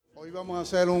Hoy vamos a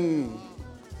hacer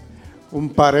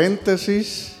un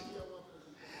paréntesis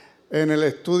en el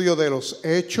estudio de los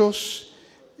Hechos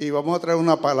y vamos a traer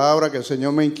una palabra que el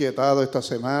Señor me ha inquietado esta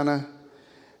semana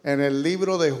en el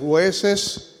libro de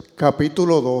Jueces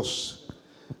capítulo 2.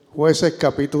 Jueces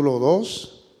capítulo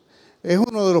 2 es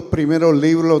uno de los primeros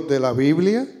libros de la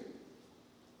Biblia.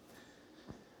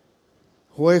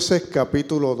 Jueces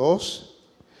capítulo 2.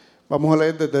 Vamos a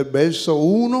leer desde el verso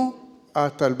 1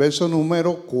 hasta el verso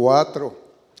número 4.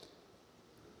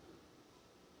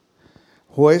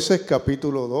 Jueces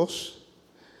capítulo 2,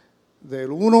 del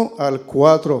 1 al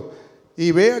 4.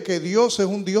 Y vea que Dios es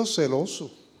un Dios celoso,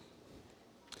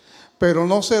 pero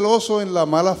no celoso en la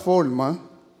mala forma,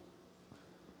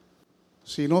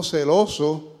 sino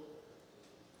celoso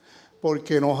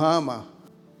porque nos ama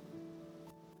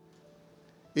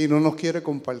y no nos quiere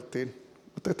compartir.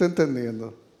 ¿Usted está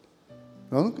entendiendo?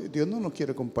 ¿No? Dios no nos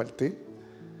quiere compartir.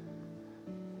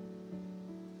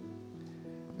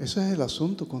 Ese es el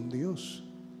asunto con Dios.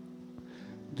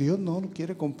 Dios no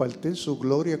quiere compartir su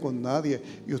gloria con nadie.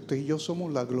 Y usted y yo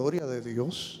somos la gloria de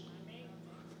Dios.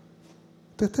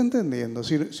 ¿Usted está entendiendo?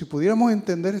 Si pudiéramos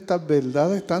entender estas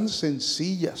verdades tan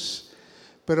sencillas,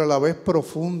 pero a la vez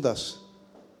profundas.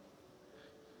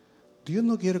 Dios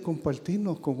no quiere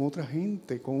compartirnos con otra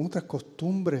gente, con otras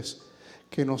costumbres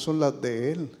que no son las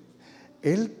de Él.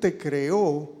 Él te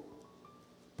creó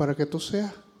para que tú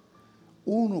seas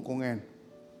uno con Él.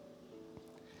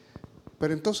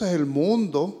 Pero entonces el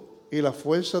mundo y las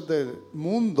fuerzas del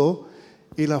mundo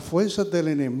y las fuerzas del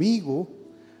enemigo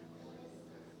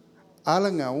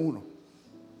alan a uno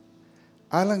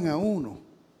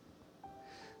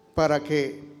para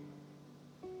que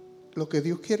lo que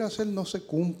Dios quiere hacer no se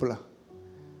cumpla.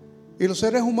 Y los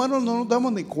seres humanos no nos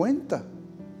damos ni cuenta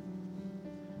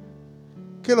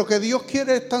que lo que Dios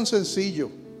quiere es tan sencillo.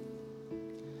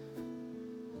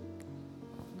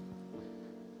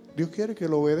 Dios quiere que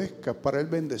lo obedezcas para Él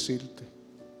bendecirte.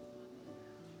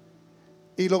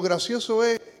 Y lo gracioso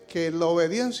es que en la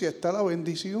obediencia está la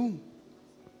bendición.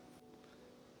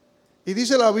 Y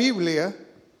dice la Biblia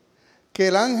que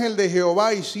el ángel de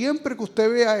Jehová, y siempre que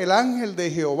usted vea el ángel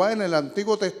de Jehová en el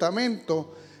Antiguo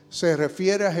Testamento, se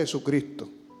refiere a Jesucristo.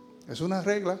 Es una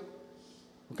regla.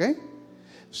 ¿Ok?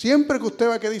 Siempre que usted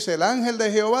vea que dice el ángel de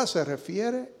Jehová, se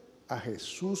refiere a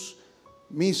Jesús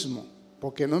mismo,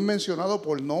 porque no es mencionado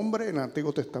por nombre en el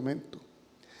Antiguo Testamento.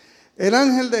 El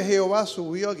ángel de Jehová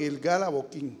subió de Gilgal a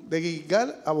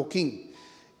Boquín,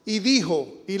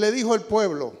 y le dijo al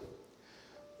pueblo: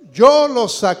 yo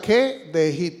los saqué de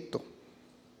Egipto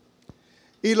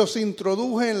y los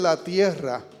introduje en la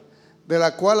tierra de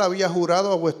la cual había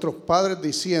jurado a vuestros padres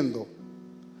diciendo: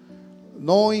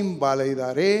 no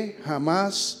invalidaré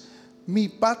jamás mi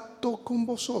pacto con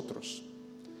vosotros,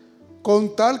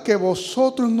 con tal que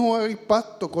vosotros no hagáis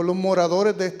pacto con los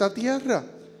moradores de esta tierra,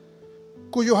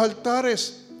 cuyos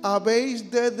altares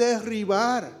habéis de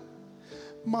derribar,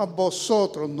 mas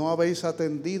vosotros no habéis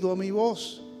atendido a mi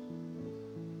voz.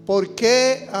 ¿Por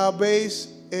qué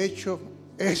habéis hecho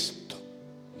esto?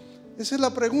 Esa es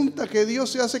la pregunta que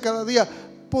Dios se hace cada día.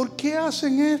 ¿Por qué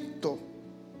hacen esto?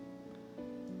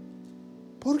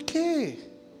 ¿Por qué?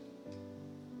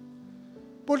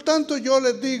 Por tanto yo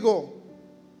les digo: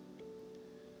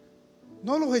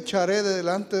 no los echaré de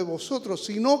delante de vosotros,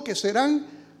 sino que serán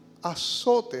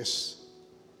azotes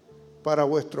para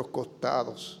vuestros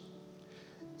costados,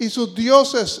 y sus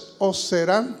dioses os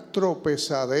serán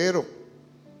tropezadero.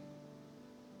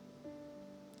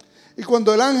 Y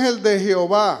cuando el ángel de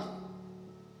Jehová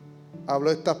habló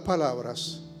estas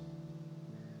palabras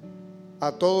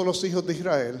a todos los hijos de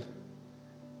Israel,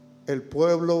 el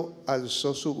pueblo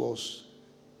alzó su voz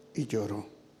y lloró.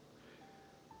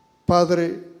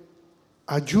 Padre,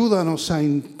 ayúdanos a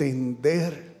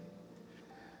entender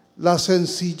la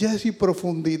sencillez y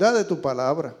profundidad de tu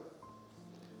palabra.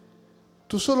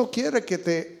 Tú solo quieres que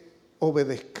te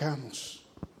obedezcamos,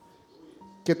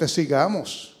 que te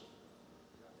sigamos.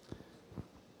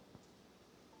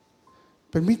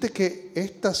 Permite que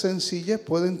esta sencillez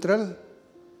pueda entrar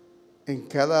en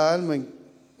cada alma, en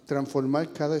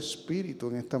transformar cada espíritu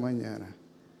en esta mañana,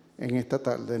 en esta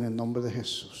tarde, en el nombre de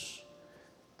Jesús.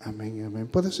 Amén, amén.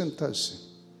 Puede sentarse.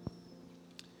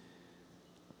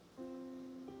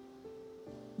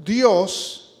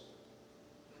 Dios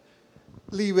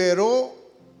liberó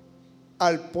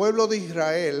al pueblo de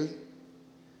Israel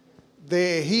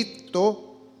de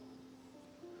Egipto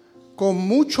con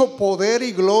mucho poder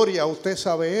y gloria. Usted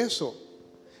sabe eso.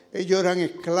 Ellos eran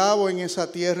esclavos en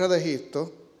esa tierra de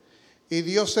Egipto y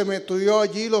Dios se metió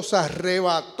allí, los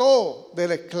arrebató de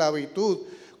la esclavitud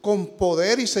con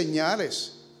poder y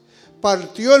señales.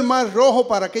 partió el mar rojo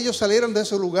para que ellos salieran de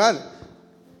ese lugar.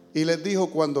 Y les dijo,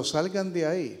 cuando salgan de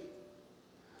ahí,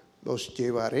 los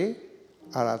llevaré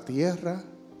a la tierra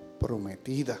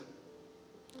prometida.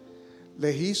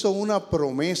 Les hizo una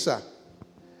promesa.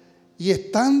 Y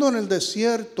estando en el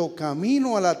desierto,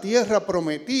 camino a la tierra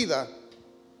prometida,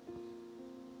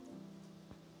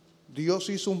 Dios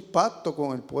hizo un pacto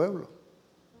con el pueblo.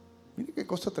 Mire qué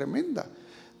cosa tremenda.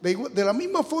 De la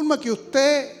misma forma que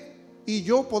usted y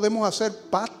yo podemos hacer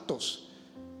pactos.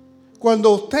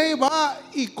 Cuando usted va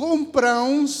y compra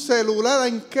un celular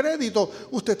en crédito,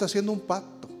 usted está haciendo un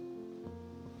pacto.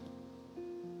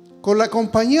 Con la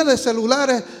compañía de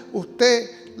celulares,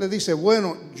 usted le dice,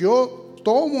 bueno, yo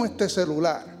tomo este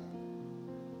celular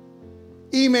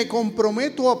y me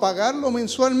comprometo a pagarlo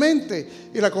mensualmente.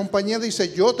 Y la compañía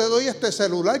dice, yo te doy este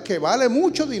celular que vale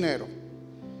mucho dinero,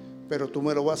 pero tú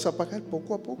me lo vas a pagar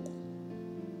poco a poco.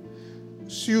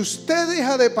 Si usted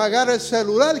deja de pagar el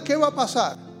celular, ¿qué va a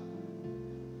pasar?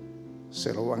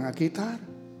 Se lo van a quitar,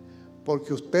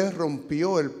 porque usted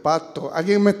rompió el pacto.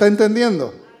 ¿Alguien me está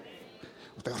entendiendo?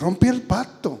 Usted rompió el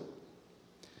pacto.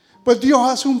 Pues Dios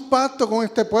hace un pacto con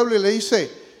este pueblo y le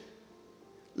dice,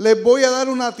 les voy a dar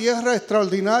una tierra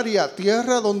extraordinaria,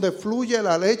 tierra donde fluye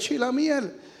la leche y la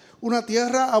miel, una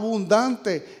tierra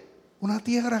abundante, una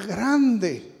tierra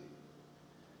grande,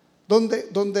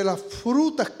 donde las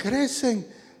frutas crecen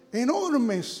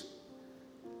enormes,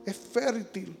 es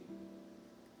fértil,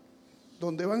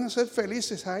 donde van a ser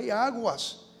felices. Hay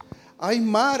aguas, hay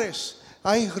mares,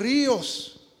 hay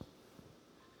ríos,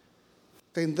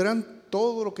 tendrán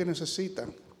todo lo que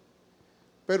necesitan.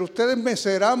 Pero ustedes me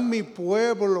serán mi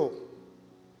pueblo.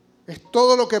 Es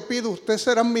todo lo que pido. Ustedes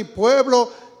serán mi pueblo,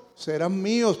 serán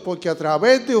míos, porque a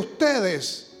través de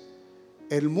ustedes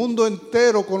el mundo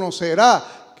entero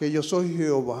conocerá que yo soy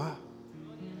Jehová.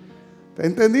 ¿Está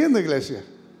entendiendo, iglesia?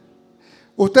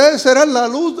 Ustedes serán la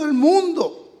luz del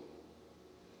mundo.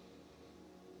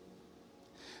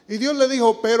 Y Dios le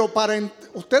dijo, pero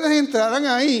ustedes entrarán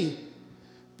ahí,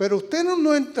 pero ustedes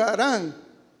no entrarán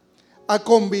a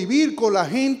convivir con la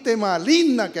gente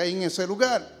maligna que hay en ese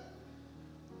lugar.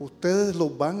 Ustedes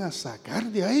los van a sacar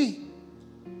de ahí.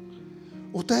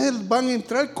 Ustedes van a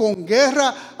entrar con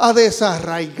guerra a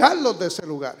desarraigarlos de ese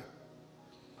lugar.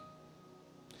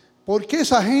 Porque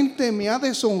esa gente me ha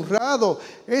deshonrado.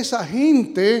 Esa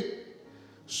gente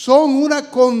son una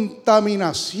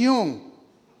contaminación.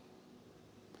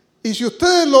 Y si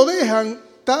ustedes lo dejan,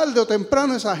 tarde o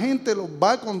temprano esa gente los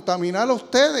va a contaminar a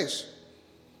ustedes.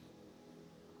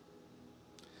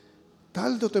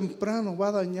 Tarde o temprano va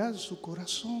a dañar su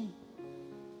corazón.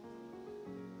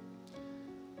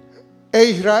 E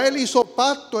Israel hizo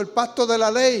pacto, el pacto de la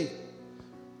ley,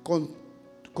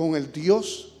 con el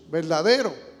Dios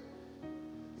verdadero.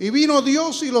 Y vino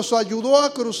Dios y los ayudó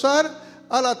a cruzar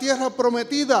a la tierra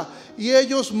prometida. Y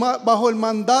ellos, bajo el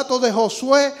mandato de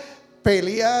Josué,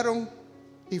 pelearon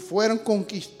y fueron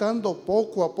conquistando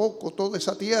poco a poco toda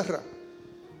esa tierra.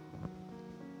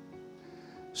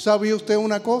 ¿Sabía usted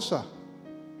una cosa?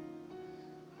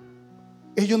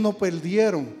 Ellos no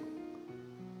perdieron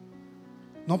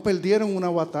una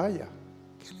batalla.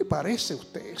 ¿Qué le parece a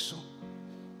usted eso?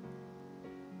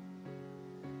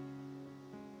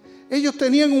 Ellos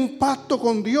tenían un pacto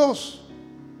con Dios.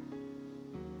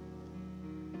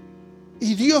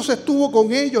 Y Dios estuvo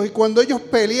con ellos. Y cuando ellos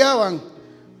peleaban,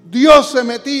 Dios se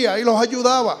metía y los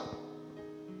ayudaba.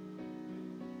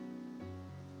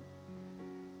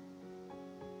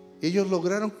 Ellos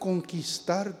lograron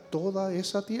conquistar toda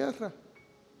esa tierra.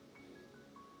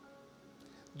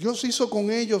 Dios hizo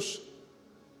con ellos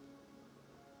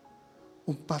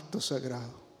un pacto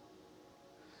sagrado.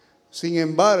 Sin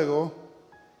embargo,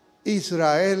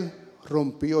 Israel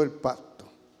rompió el pacto.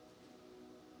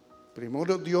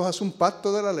 Primero Dios hace un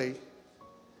pacto de la ley,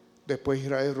 después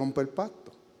Israel rompe el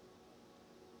pacto.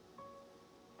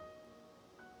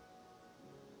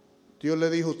 Dios le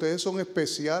dijo, ustedes son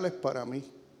especiales para mí.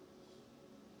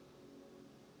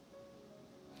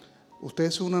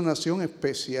 Ustedes son una nación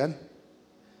especial,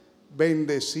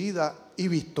 bendecida y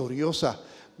victoriosa.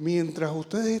 Mientras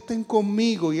ustedes estén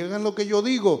conmigo y hagan lo que yo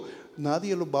digo,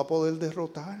 nadie los va a poder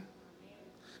derrotar.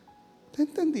 ¿Está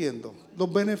entendiendo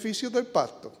los beneficios del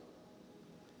pacto?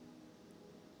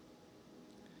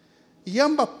 Y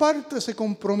ambas partes se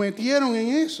comprometieron en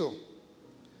eso,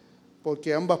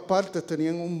 porque ambas partes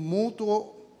tenían un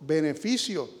mutuo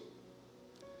beneficio.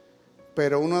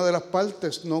 Pero una de las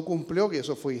partes no cumplió, y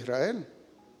eso fue Israel.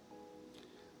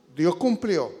 Dios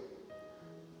cumplió,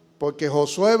 porque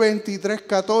Josué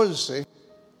 23:14,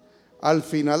 al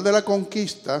final de la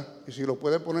conquista, y si lo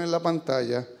puede poner en la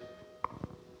pantalla,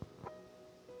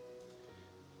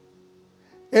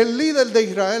 El líder de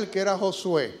Israel, que era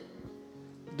Josué,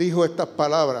 dijo estas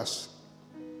palabras.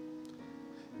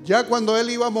 Ya cuando él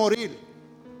iba a morir,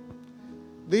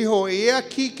 dijo: y he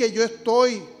aquí que yo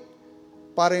estoy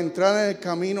para entrar en el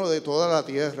camino de toda la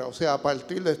tierra. O sea, a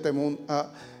partir de este mundo,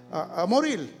 a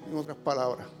morir, en otras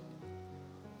palabras.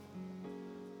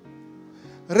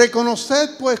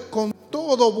 Reconoced pues con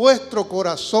todo vuestro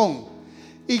corazón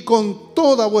y con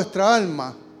toda vuestra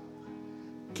alma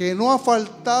que no ha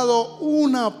faltado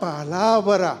una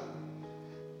palabra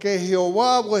que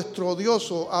Jehová vuestro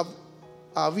Dios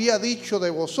había dicho de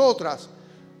vosotros,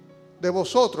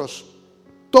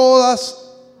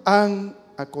 todas han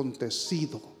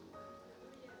acontecido.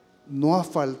 No ha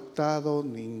faltado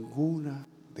ninguna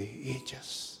de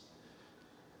ellas.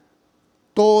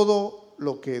 Todo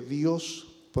lo que Dios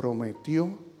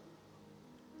prometió,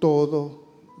 todo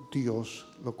Dios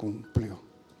lo cumplió.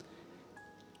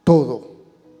 Todo.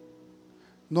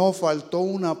 No faltó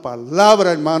una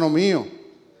palabra, hermano mío.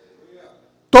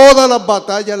 Todas las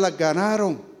batallas las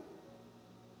ganaron.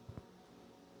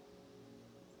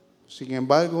 Sin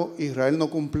embargo, Israel no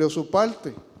cumplió su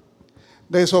parte.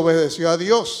 Desobedeció a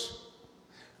Dios.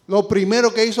 Lo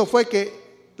primero que hizo fue que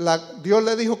Dios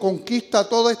le dijo: conquista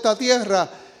toda esta tierra.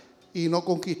 Y no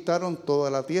conquistaron toda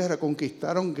la tierra,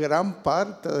 conquistaron gran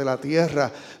parte de la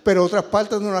tierra. Pero otras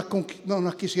partes no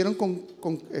las quisieron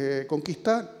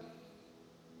conquistar.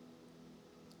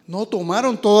 No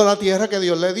tomaron toda la tierra que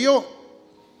Dios le dio.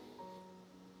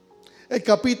 El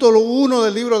capítulo 1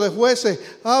 del libro de Jueces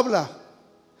habla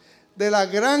de la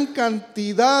gran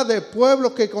cantidad de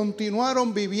pueblos que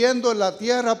continuaron viviendo en la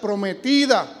tierra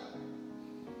prometida.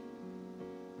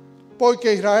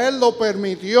 Porque Israel lo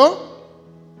permitió.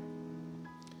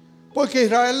 Porque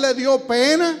Israel le dio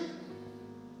pena.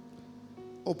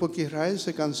 O porque Israel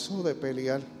se cansó de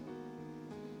pelear.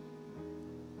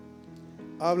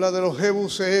 Habla de los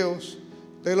jebuseos,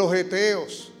 de los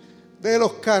heteos, de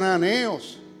los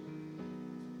cananeos.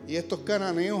 Y estos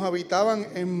cananeos habitaban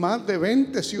en más de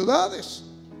 20 ciudades.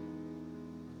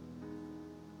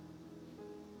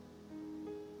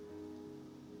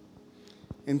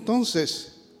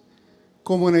 Entonces,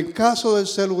 como en el caso del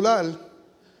celular,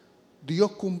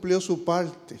 Dios cumplió su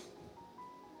parte.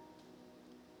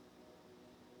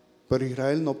 Pero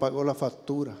Israel no pagó la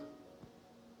factura.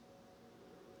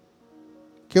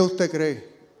 ¿Qué usted cree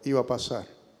iba a pasar?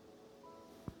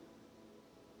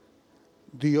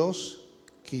 Dios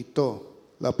quitó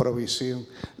la provisión,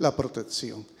 la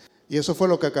protección. Y eso fue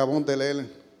lo que acabamos de leer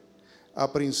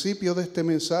a principio de este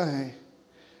mensaje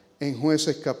en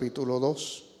Jueces capítulo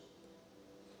 2.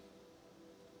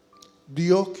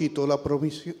 Dios quitó la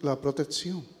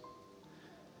protección.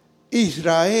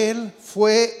 Israel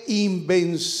fue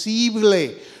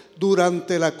invencible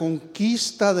durante la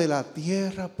conquista de la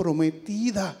tierra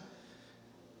prometida.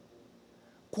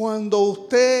 Cuando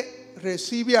usted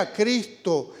recibe a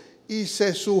Cristo y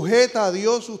se sujeta a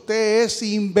Dios, usted es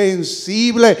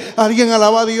invencible. ¿Alguien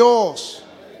alaba a Dios?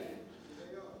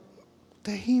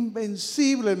 Usted es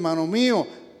invencible, hermano mío.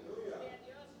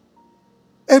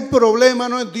 El problema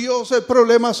no es Dios, el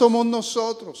problema somos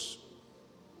nosotros.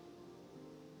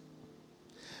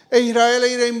 Israel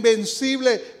era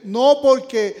invencible no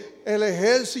porque el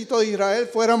ejército de Israel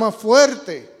fuera más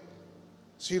fuerte,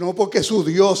 sino porque su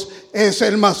Dios es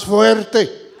el más fuerte.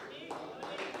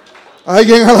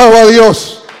 Alguien alaba a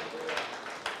Dios.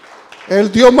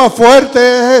 El Dios más fuerte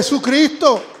es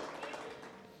Jesucristo.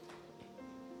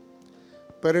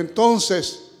 Pero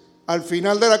entonces, al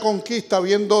final de la conquista,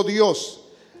 viendo Dios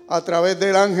a través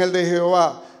del ángel de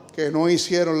Jehová que no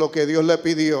hicieron lo que Dios le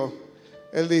pidió,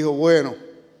 Él dijo: bueno,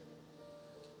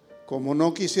 como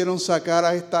no quisieron sacar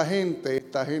a esta gente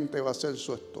va a ser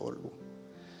su estorbo.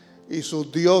 Y sus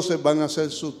dioses van a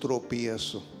ser su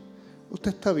tropiezo.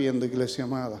 Usted está viendo, iglesia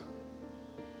amada.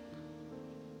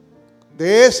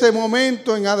 De ese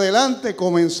momento en adelante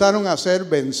comenzaron a ser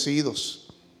vencidos.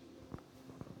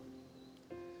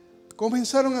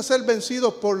 Comenzaron a ser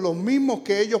vencidos por los mismos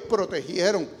que ellos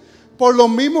protegieron, por los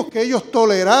mismos que ellos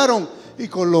toleraron y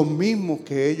con los mismos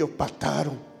que ellos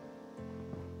pactaron.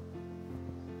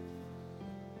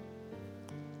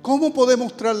 ¿Cómo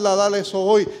podemos trasladar eso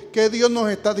hoy? ¿Qué Dios nos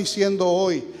está diciendo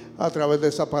hoy a través de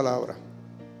esa palabra?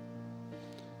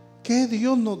 ¿Qué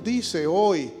Dios nos dice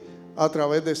hoy a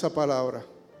través de esa palabra?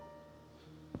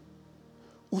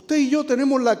 Usted y yo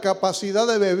tenemos la capacidad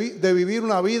de vivir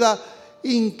una vida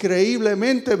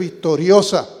increíblemente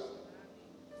victoriosa.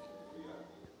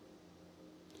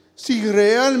 Si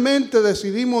realmente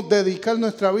decidimos dedicar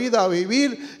nuestra vida a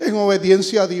vivir en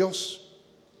obediencia a Dios.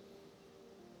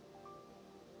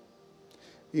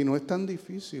 Y no es tan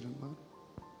difícil, hermano.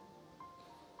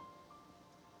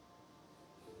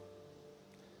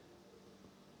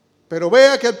 Pero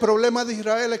vea que el problema de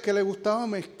Israel es que le gustaba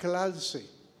mezclarse.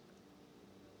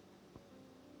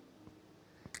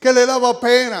 Que le daba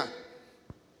pena.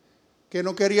 Que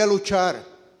no quería luchar.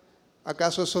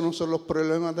 ¿Acaso esos no son los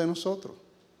problemas de nosotros?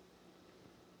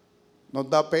 Nos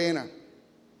da pena.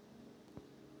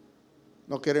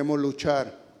 No queremos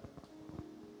luchar.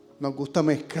 Nos gusta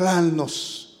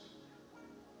mezclarnos.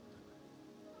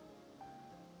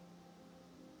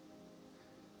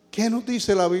 ¿Qué nos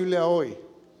dice la Biblia hoy?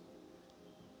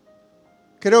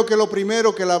 Creo que lo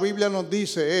primero que la Biblia nos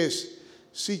dice es,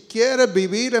 si quieres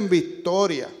vivir en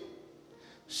victoria,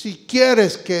 si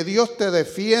quieres que Dios te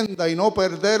defienda y no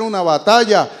perder una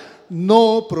batalla,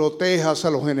 no protejas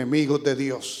a los enemigos de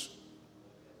Dios.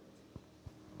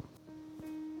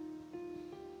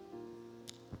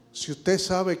 Si usted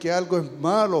sabe que algo es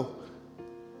malo,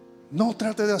 no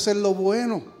trate de hacer lo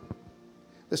bueno.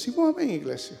 Decimos amén,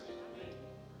 iglesia.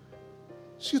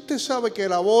 Si usted sabe que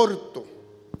el aborto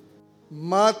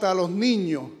mata a los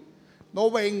niños, no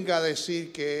venga a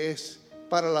decir que es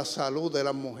para la salud de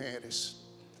las mujeres.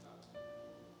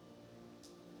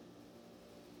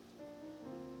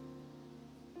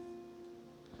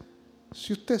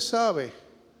 Si usted sabe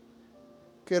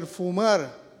que el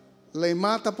fumar le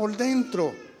mata por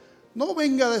dentro, no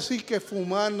venga a decir que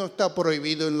fumar no está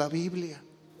prohibido en la Biblia.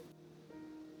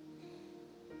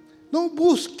 No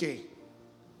busque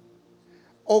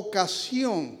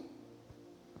ocasión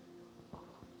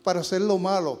para hacer lo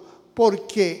malo,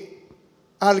 porque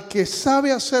al que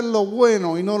sabe hacer lo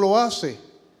bueno y no lo hace,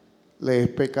 le es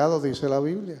pecado, dice la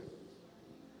Biblia.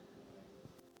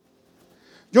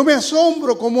 Yo me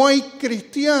asombro cómo hay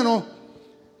cristianos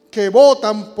que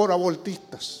votan por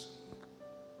abortistas.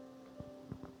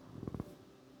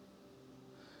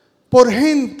 Por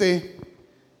gente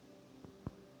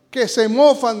que se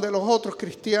mofan de los otros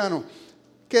cristianos,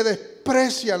 que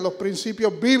desprecian los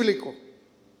principios bíblicos.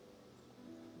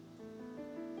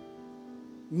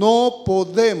 No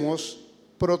podemos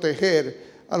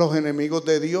proteger a los enemigos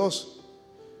de Dios.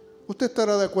 ¿Usted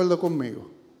estará de acuerdo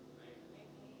conmigo?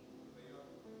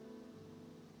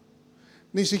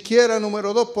 Ni siquiera,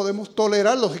 número 2, podemos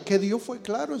tolerarlos. Es que Dios fue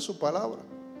claro en su palabra.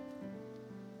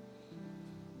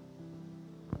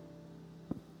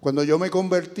 Cuando yo me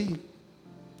convertí,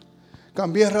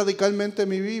 cambié radicalmente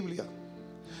mi Biblia.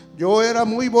 Yo era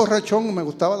muy borrachón, me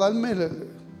gustaba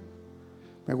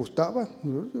me gustaba,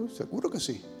 seguro que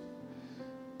sí.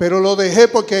 Pero lo dejé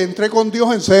porque entré con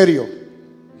Dios en serio.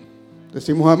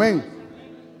 Decimos amén.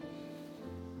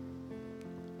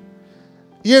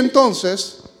 Y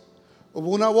entonces hubo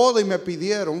una boda y me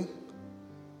pidieron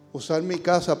usar mi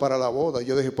casa para la boda.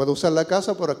 Yo dije, puedo usar la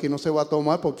casa, pero aquí no se va a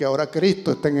tomar porque ahora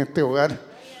Cristo está en este hogar.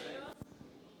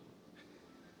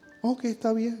 Ok,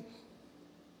 está bien.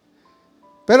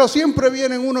 Pero siempre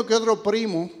vienen uno que otro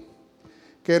primo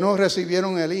que no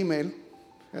recibieron el email,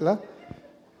 ¿verdad?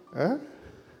 ¿Eh?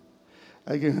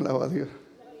 Alguien alaba a Dios.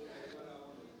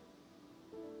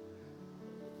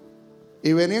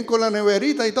 Y venían con la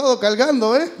neverita y todo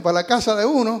cargando, para la casa de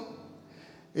uno.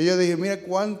 Y yo dije, mira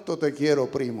cuánto te quiero,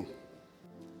 primo.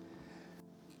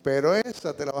 Pero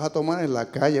esa te la vas a tomar en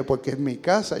la calle porque es mi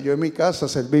casa. Yo en mi casa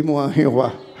servimos a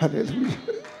Jehová. Aleluya.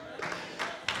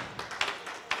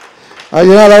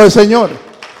 Alguien alaba al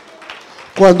Señor.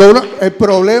 El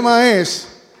problema es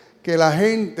que la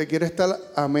gente quiere estar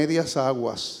a medias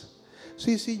aguas.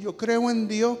 Sí, yo creo en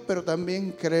Dios, pero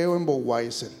también creo en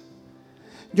Budweiser.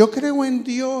 Yo creo en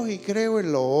Dios y creo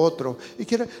en lo otro.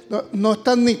 No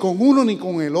están ni con uno ni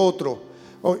con el otro.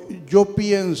 Yo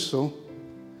pienso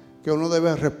que uno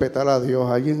debe respetar a Dios.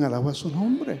 Alguien alaba su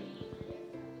nombre.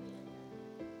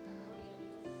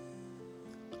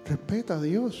 Respeta a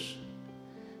Dios.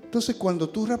 Entonces, cuando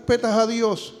tú respetas a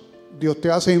Dios, Dios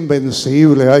te hace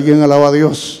invencible. Alguien alaba a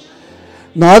Dios.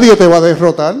 Nadie te va a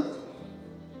derrotar.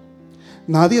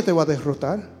 Nadie te va a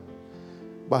derrotar.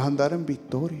 Vas a andar en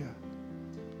victoria.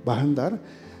 Vas a andar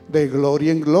de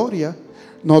gloria en gloria.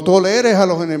 No toleres a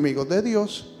los enemigos de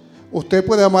Dios. Usted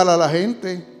puede amar a la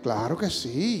gente. Claro que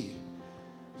sí.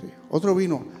 Otro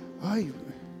vino. Ay,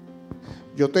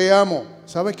 yo te amo.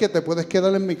 ¿Sabes qué? Te puedes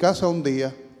quedar en mi casa un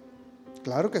día.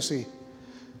 Claro que sí.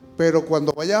 Pero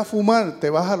cuando vayas a fumar, te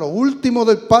vas a lo último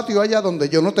del patio allá donde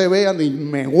yo no te vea ni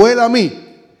me huela a mí.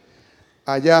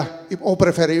 Allá. O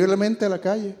preferiblemente a la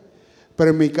calle.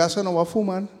 Pero en mi casa no va a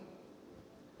fumar.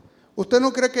 ¿Usted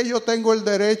no cree que yo tengo el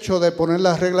derecho de poner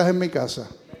las reglas en mi casa?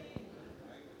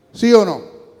 ¿Sí o no?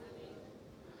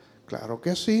 Claro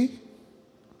que sí.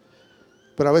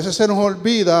 Pero a veces se nos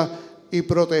olvida y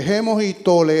protegemos y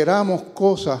toleramos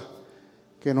cosas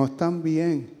que no están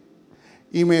bien.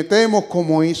 Y metemos,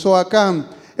 como hizo Acán,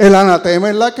 el anatema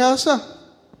en la casa.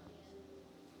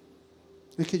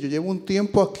 es que yo llevo un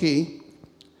tiempo aquí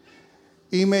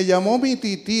y me llamó mi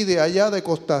tití de allá de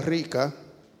Costa Rica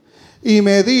y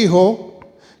me dijo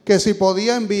que si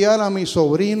podía enviar a mi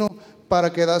sobrino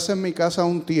para quedarse en mi casa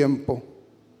un tiempo.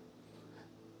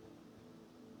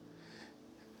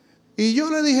 Y yo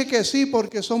le dije que sí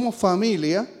porque somos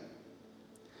familia,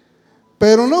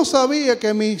 pero no sabía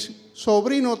que mi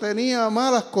sobrino tenía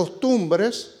malas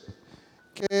costumbres,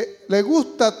 que le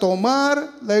gusta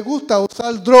tomar, le gusta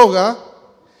usar droga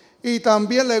y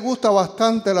también le gusta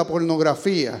bastante la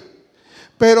pornografía.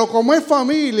 Pero como es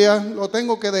familia, lo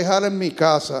tengo que dejar en mi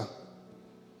casa.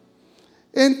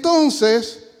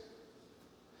 Entonces,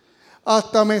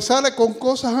 hasta me sale con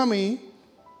cosas a mí,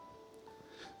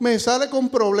 me sale con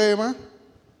problemas.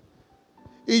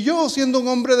 Y yo, siendo un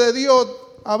hombre de Dios,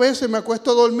 a veces me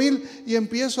acuesto a dormir y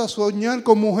empiezo a soñar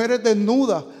con mujeres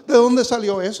desnudas. ¿De dónde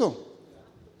salió eso?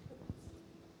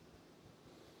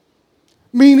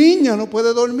 Mi niña no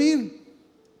puede dormir.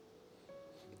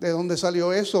 ¿De dónde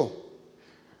salió eso?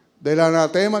 Del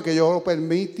anatema que yo lo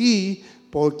permití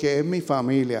porque es mi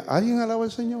familia. ¿Alguien alaba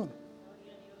al Señor?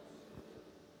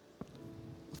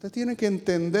 Usted tiene que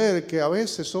entender que a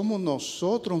veces somos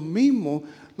nosotros mismos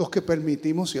los que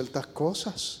permitimos ciertas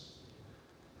cosas.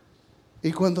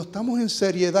 Y cuando estamos en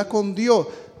seriedad con Dios,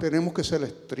 tenemos que ser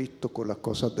estrictos con las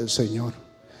cosas del Señor.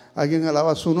 ¿Alguien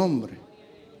alaba su nombre?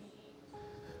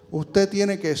 Usted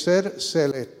tiene que ser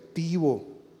selectivo.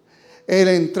 El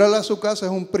entrar a su casa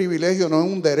es un privilegio, no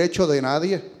es un derecho de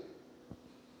nadie.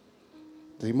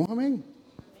 Decimos amén.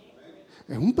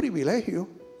 Es un privilegio.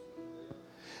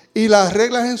 Y las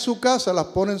reglas en su casa las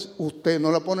pone usted,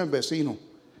 no las pone el vecino.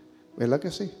 ¿Verdad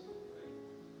que sí?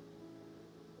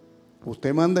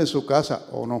 Usted manda en su casa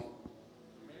o no.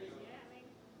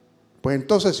 Pues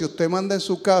entonces, si usted manda en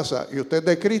su casa y usted es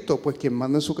de Cristo, pues quien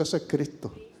manda en su casa es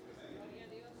Cristo.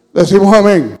 Decimos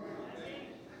amén.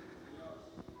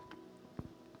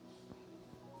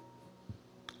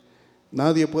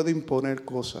 Nadie puede imponer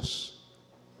cosas.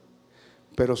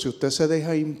 Pero si usted se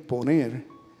deja imponer,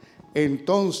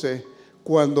 entonces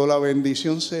cuando la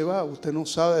bendición se va, usted no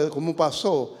sabe cómo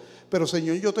pasó. Pero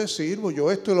Señor, yo te sirvo, yo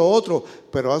esto y lo otro,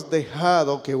 pero has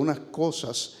dejado que unas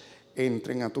cosas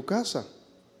entren a tu casa.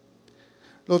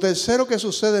 Lo tercero que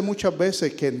sucede muchas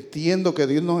veces, que entiendo que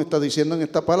Dios nos está diciendo en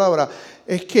esta palabra,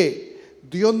 es que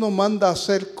Dios nos manda a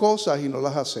hacer cosas y no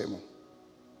las hacemos.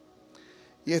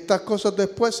 Y estas cosas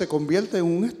después se convierten en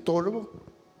un estorbo,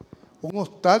 un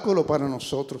obstáculo para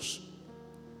nosotros.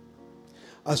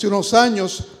 Hace unos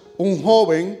años, un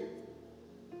joven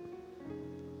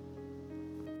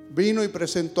vino y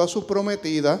presentó a su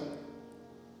prometida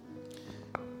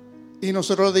y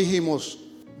nosotros le dijimos,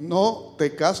 no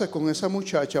te cases con esa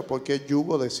muchacha porque es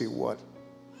yugo desigual.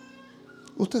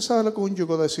 ¿Usted sabe lo que es un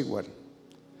yugo desigual?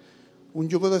 Un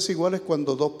yugo desigual es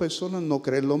cuando dos personas no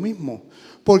creen lo mismo,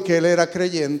 porque él era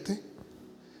creyente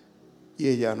y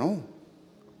ella no.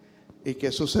 ¿Y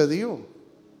qué sucedió?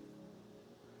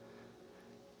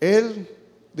 Él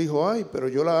dijo, ay, pero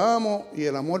yo la amo y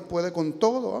el amor puede con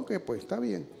todo. Ok, pues está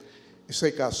bien. Y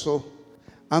se casó.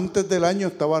 Antes del año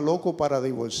estaba loco para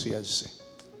divorciarse.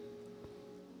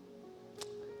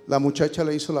 La muchacha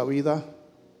le hizo la vida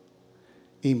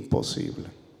imposible.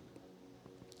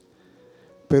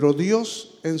 Pero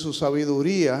Dios, en su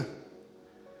sabiduría,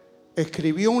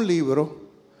 escribió un libro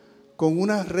con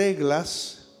unas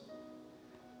reglas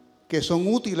que son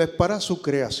útiles para su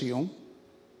creación.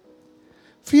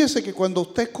 Fíjese que cuando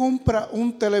usted compra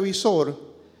un televisor,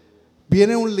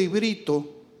 viene un librito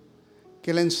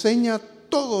que le enseña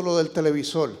todo lo del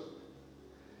televisor.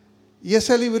 Y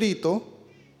ese librito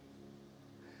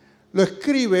lo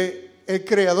escribe el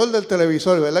creador del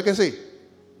televisor, ¿verdad que sí?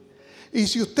 Y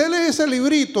si usted lee ese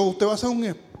librito, usted va a ser un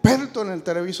experto en el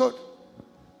televisor.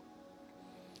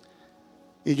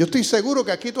 Y yo estoy seguro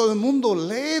que aquí todo el mundo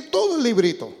lee todo el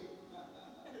librito.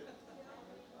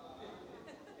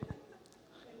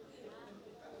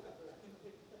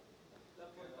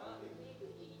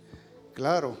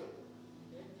 Claro.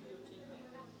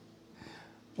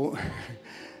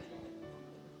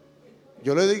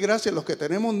 Yo le doy gracias a los que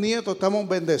tenemos nietos, estamos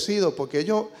bendecidos, porque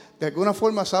ellos de alguna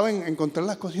forma saben encontrar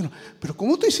las cosas. Pero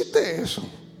 ¿cómo tú hiciste eso?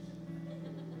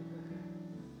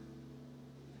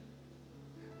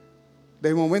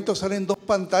 De momento salen dos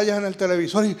pantallas en el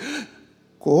televisor y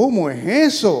 ¿cómo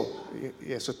es eso?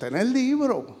 Y eso está en el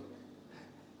libro.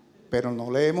 Pero no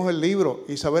leemos el libro.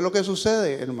 ¿Y sabe lo que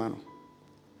sucede, hermano?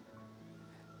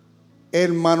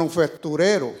 El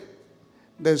manufacturero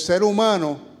del ser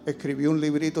humano escribió un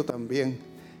librito también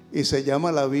y se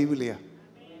llama la Biblia.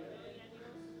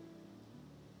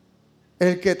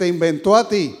 El que te inventó a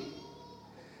ti,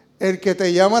 el que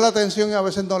te llama la atención y a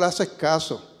veces no le haces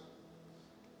caso.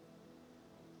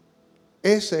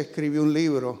 Ese escribió un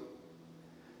libro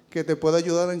que te puede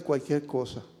ayudar en cualquier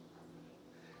cosa.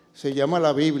 Se llama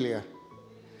la Biblia.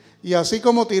 Y así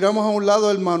como tiramos a un lado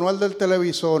el manual del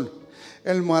televisor,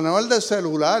 el manual del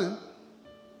celular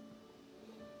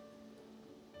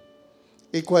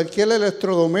y cualquier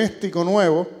electrodoméstico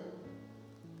nuevo,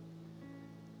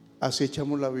 así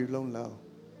echamos la Biblia a un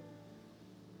lado.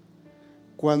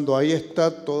 Cuando ahí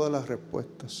están todas las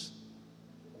respuestas.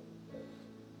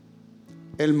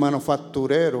 El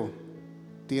manufacturero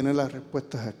tiene las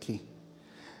respuestas aquí.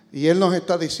 Y Él nos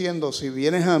está diciendo, si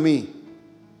vienes a mí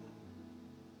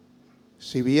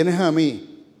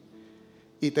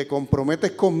y te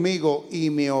comprometes conmigo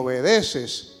y me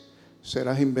obedeces,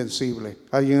 serás invencible.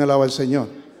 ¿Alguien alaba al Señor?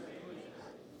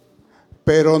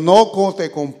 Pero no te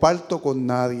comparto con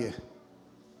nadie.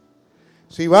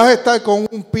 Si vas a estar con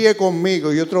un pie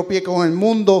conmigo y otro pie con el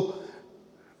mundo,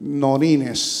 no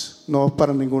orines, no vas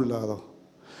para ningún lado.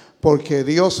 Porque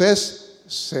Dios es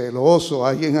celoso.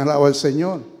 ¿Alguien alaba al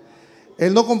Señor?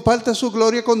 Él no comparte su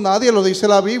gloria con nadie, lo dice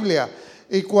la Biblia.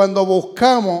 Y cuando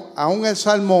buscamos, aún el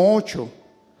Salmo 8,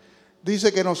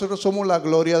 dice que nosotros somos la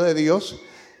gloria de Dios.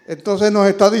 Entonces nos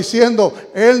está diciendo,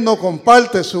 Él no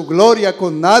comparte su gloria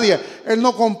con nadie. Él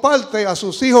no comparte a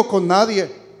sus hijos con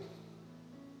nadie.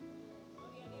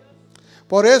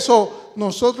 Por eso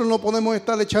nosotros no podemos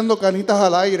estar echando canitas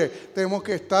al aire. Tenemos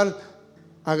que estar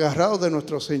agarrados de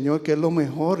nuestro Señor, que es lo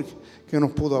mejor que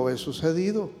nos pudo haber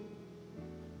sucedido.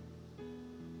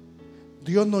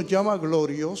 Dios nos llama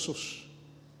gloriosos.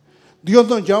 Dios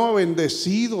nos llama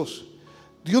bendecidos.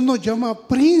 Dios nos llama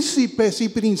príncipes y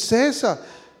princesas.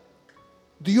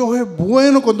 Dios es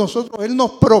bueno con nosotros. Él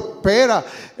nos prospera.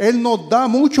 Él nos da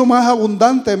mucho más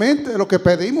abundantemente de lo que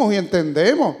pedimos y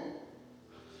entendemos.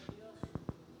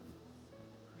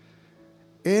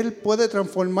 Él puede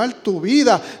transformar tu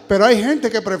vida, pero hay gente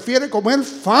que prefiere comer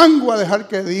fango a dejar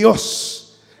que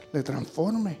Dios le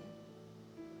transforme.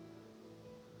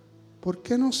 ¿Por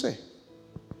qué? No sé.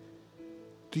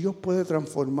 Dios puede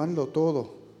transformarlo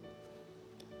todo.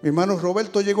 Mi hermano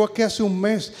Roberto llegó aquí hace un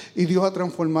mes y Dios ha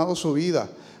transformado su vida.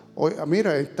 Hoy,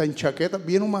 mira, está en chaqueta,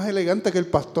 viene más elegante que el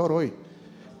pastor hoy.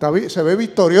 Se ve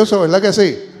victorioso, ¿verdad que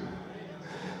sí?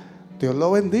 Dios lo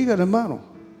bendiga,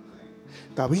 hermano.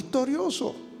 Está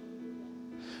victorioso.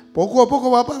 Poco a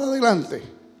poco va para adelante.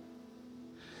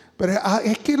 Pero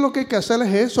es que lo que hay que hacer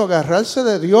es eso, agarrarse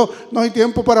de Dios. No hay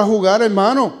tiempo para jugar,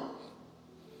 hermano.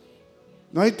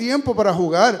 No hay tiempo para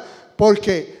jugar.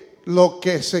 Porque los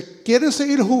que se quieren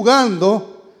seguir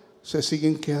jugando, se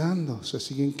siguen quedando.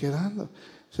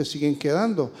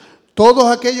 Todos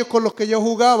aquellos con los que yo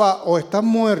jugaba o están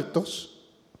muertos,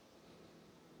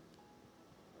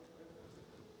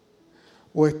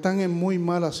 o están en muy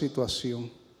mala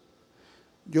situación.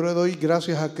 Yo le doy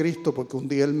gracias a Cristo porque un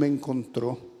día Él me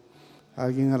encontró.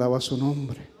 Alguien alaba su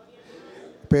nombre.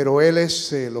 Pero Él es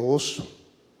celoso.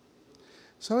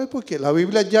 ¿Sabe por qué? La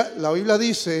Biblia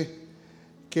dice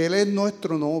que Él es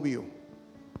nuestro novio.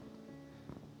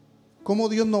 ¿Cómo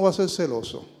Dios no va a ser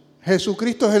celoso?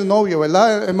 Jesucristo es el novio,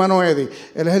 ¿verdad, hermano Eddie?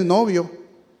 Él es el novio.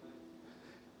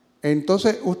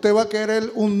 Entonces, ¿usted va a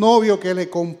querer un novio que le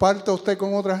comparta a usted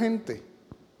con otra gente?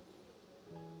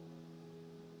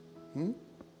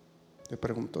 Le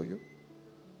pregunto yo.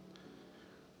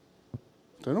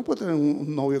 Usted no puede tener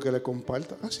un novio que le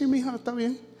comparta. Ah, sí, mija, está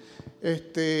bien.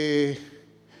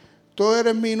 Tú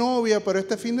eres mi novia, pero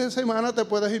este fin de semana te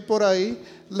puedes ir por ahí.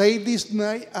 Ladies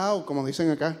night out, como dicen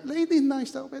acá. Ladies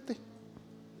night out, vete.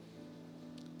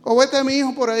 O vete, mi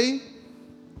hijo, por ahí.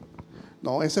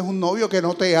 No, ese es un novio que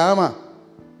no te ama.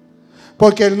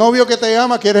 Porque el novio que te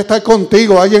ama quiere estar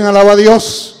contigo. Alguien alaba a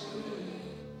Dios.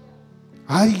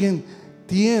 Alguien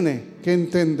tiene que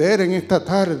entender en esta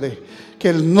tarde que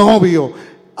el novio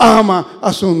ama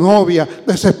a su novia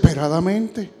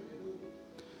desesperadamente.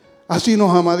 Así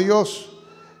nos ama Dios.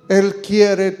 Él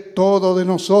quiere todo de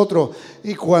nosotros.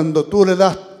 Y cuando tú le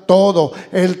das todo,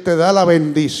 Él te da la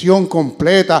bendición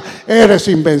completa. Eres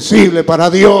invencible para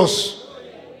Dios.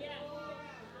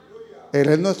 Él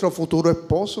es nuestro futuro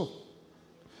esposo.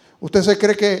 ¿Usted se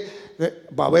cree que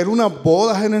va a haber unas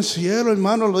bodas en el cielo,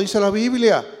 hermano? Lo dice la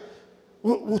Biblia.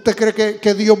 ¿Usted cree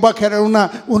que Dios va a querer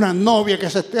una novia que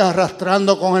se esté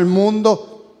arrastrando con el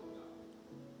mundo?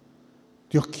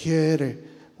 Dios quiere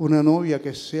una novia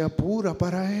que sea pura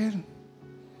para Él.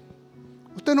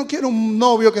 Usted no quiere un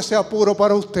novio que sea puro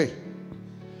para usted.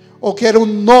 O quiere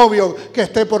un novio que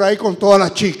esté por ahí con todas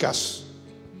las chicas.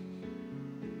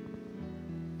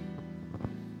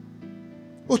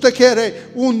 Usted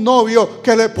quiere un novio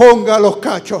que le ponga los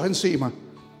cachos encima.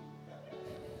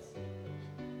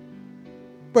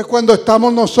 Pues cuando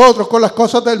estamos nosotros con las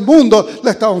cosas del mundo,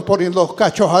 le estamos poniendo los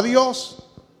cachos a Dios.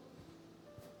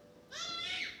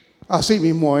 Así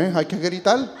mismo es, hay que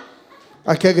gritar.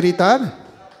 Hay que gritar.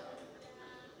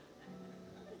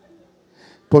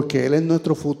 Porque Él es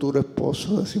nuestro futuro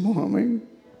esposo, decimos amén.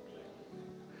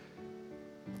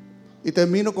 Y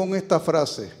termino con esta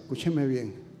frase, escúchenme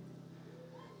bien.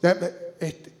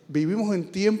 Vivimos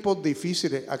en tiempos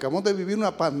difíciles, acabamos de vivir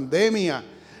una pandemia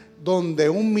donde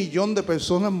 1 millón de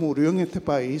personas murió en este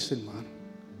país, hermano.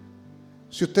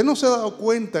 Si usted no se ha dado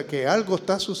cuenta que algo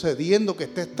está sucediendo, que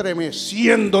está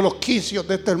estremeciendo los quicios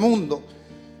de este mundo,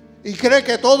 y cree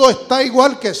que todo está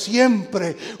igual que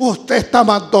siempre, usted está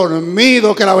más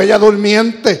dormido que la bella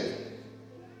durmiente.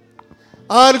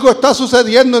 Algo está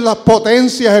sucediendo en las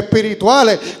potencias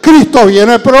espirituales. Cristo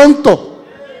viene pronto.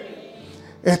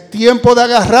 Es tiempo de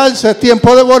agarrarse, es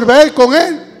tiempo de volver con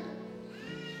Él.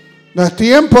 No es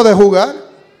tiempo de jugar.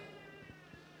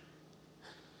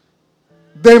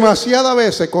 Demasiadas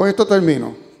veces, con esto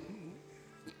termino,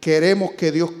 queremos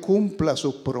que Dios cumpla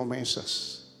sus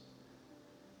promesas,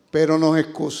 pero nos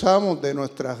excusamos de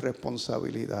nuestras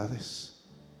responsabilidades.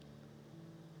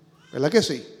 ¿Verdad que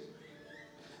sí?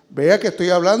 Vea que estoy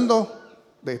hablando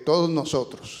de todos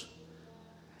nosotros.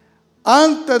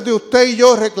 Antes de usted y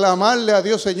yo reclamarle a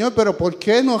Dios, Señor, pero ¿por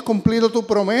qué no has cumplido tu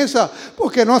promesa?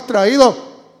 ¿Por qué no has traído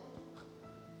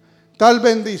tal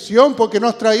bendición? ¿Por qué no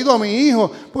has traído a mi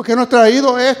hijo? ¿Por qué no has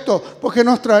traído esto? ¿Por qué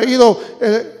no has traído?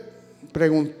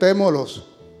 Preguntémoslos.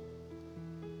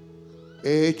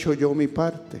 ¿He hecho yo mi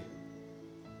parte?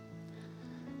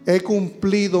 ¿He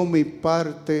cumplido mi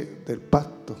parte del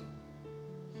pacto?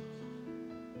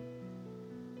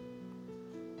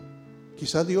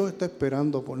 Quizás Dios está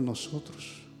esperando por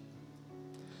nosotros.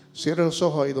 Cierre los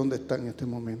ojos ahí donde está en este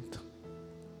momento.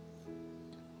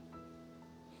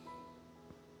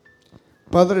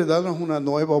 Padre, danos una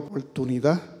nueva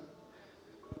oportunidad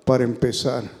para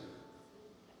empezar.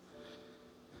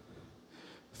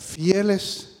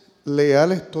 Fieles,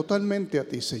 leales totalmente a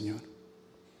ti, Señor.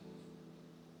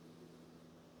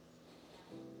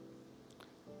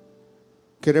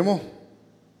 Queremos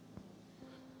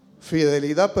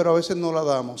fidelidad, pero a veces no la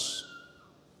damos.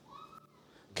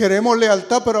 Queremos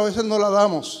lealtad, pero a veces no la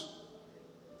damos.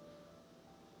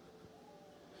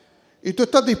 Y tú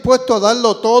estás dispuesto a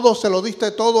darlo todo, se lo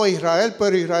diste todo a Israel,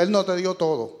 pero Israel no te dio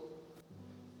todo.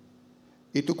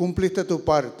 Y tú cumpliste tu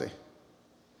parte,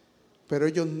 pero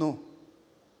ellos no.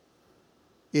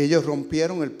 Y ellos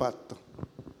rompieron el pacto.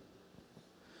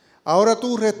 Ahora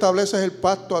tú restableces el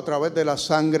pacto a través de la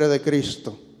sangre de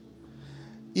Cristo.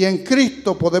 Y en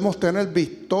Cristo podemos tener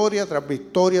victoria tras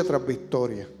victoria tras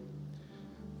victoria.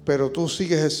 Pero tú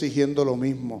sigues exigiendo lo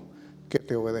mismo, que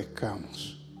te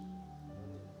obedezcamos.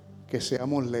 Que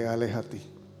seamos leales a ti.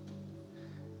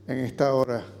 En esta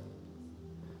hora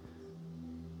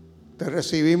te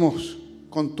recibimos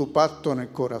con tu pacto en el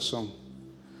corazón.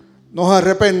 Nos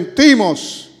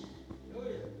arrepentimos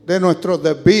de nuestros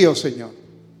desvíos, Señor.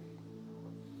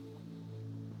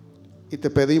 Y te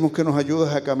pedimos que nos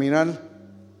ayudes a caminar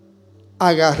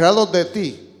agarrados de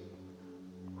ti,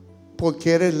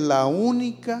 porque eres la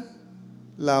única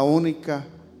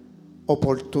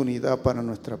oportunidad para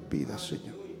nuestras vidas,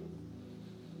 Señor.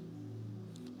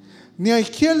 Ni a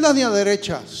izquierda ni a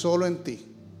derecha, solo en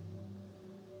ti.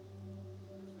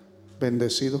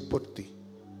 Bendecidos por ti,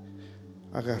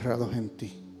 agarrados en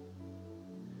ti.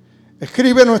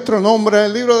 Escribe nuestro nombre en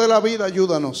el libro de la vida,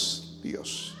 ayúdanos,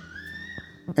 Dios.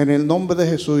 En el nombre de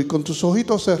Jesús, y con tus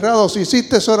ojitos cerrados, si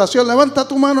hiciste esa oración, levanta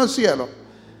tu mano al cielo.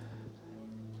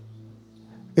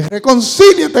 Y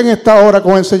reconcíliate en esta hora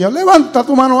con el Señor. Levanta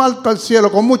tu mano alta al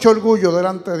cielo con mucho orgullo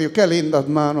delante de Dios. Qué lindas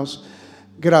manos.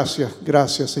 Gracias,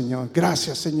 gracias, Señor.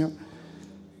 Gracias, Señor.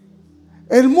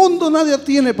 El mundo nadie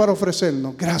tiene para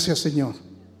ofrecernos. Gracias, Señor.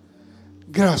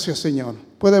 Gracias, Señor.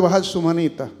 Puede bajar su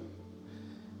manita.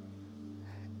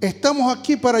 Estamos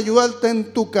aquí para ayudarte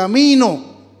en tu camino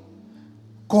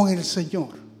con el Señor.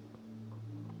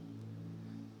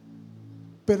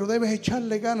 Pero debes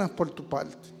echarle ganas por tu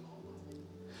parte.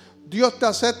 Dios te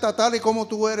acepta tal y como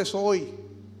tú eres hoy.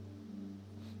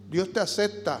 Dios te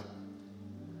acepta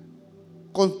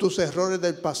con tus errores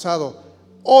del pasado.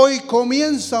 Hoy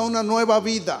comienza una nueva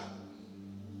vida.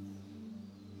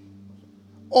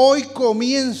 Hoy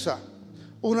comienza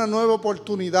una nueva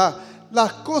oportunidad.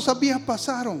 Las cosas viejas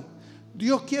pasaron.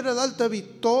 Dios quiere darte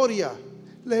victoria.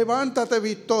 Levántate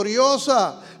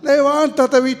victoriosa,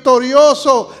 levántate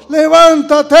victorioso,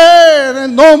 levántate en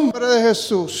el nombre de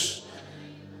Jesús.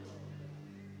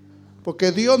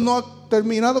 Porque Dios no ha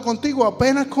terminado contigo,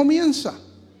 apenas comienza.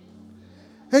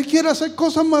 Él quiere hacer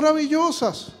cosas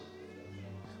maravillosas.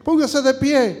 Póngase de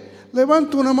pie.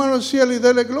 Levanta una mano al cielo y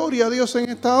dele gloria a Dios en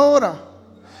esta hora.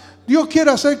 Dios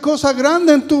quiere hacer cosas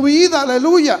grandes en tu vida.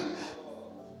 Aleluya.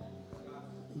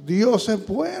 Dios es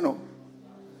bueno.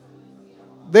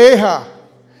 Deja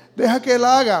que Él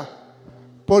haga.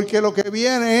 Porque lo que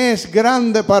viene es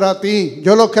grande para ti.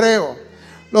 Yo lo creo.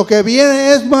 Lo que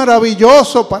viene es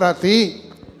maravilloso para ti.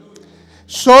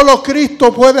 Solo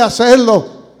Cristo puede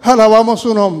hacerlo. Alabamos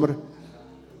su nombre.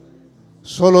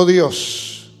 Solo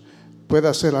Dios puede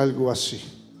hacer algo así.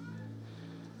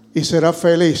 Y será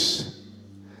feliz.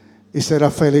 Y será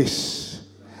feliz.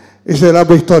 Y será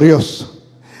victorioso.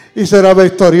 Y será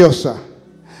victoriosa.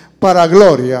 Para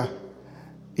gloria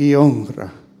y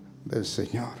honra del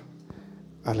Señor.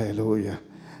 Aleluya.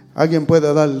 Alguien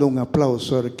puede darle un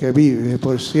aplauso al que vive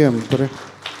por siempre.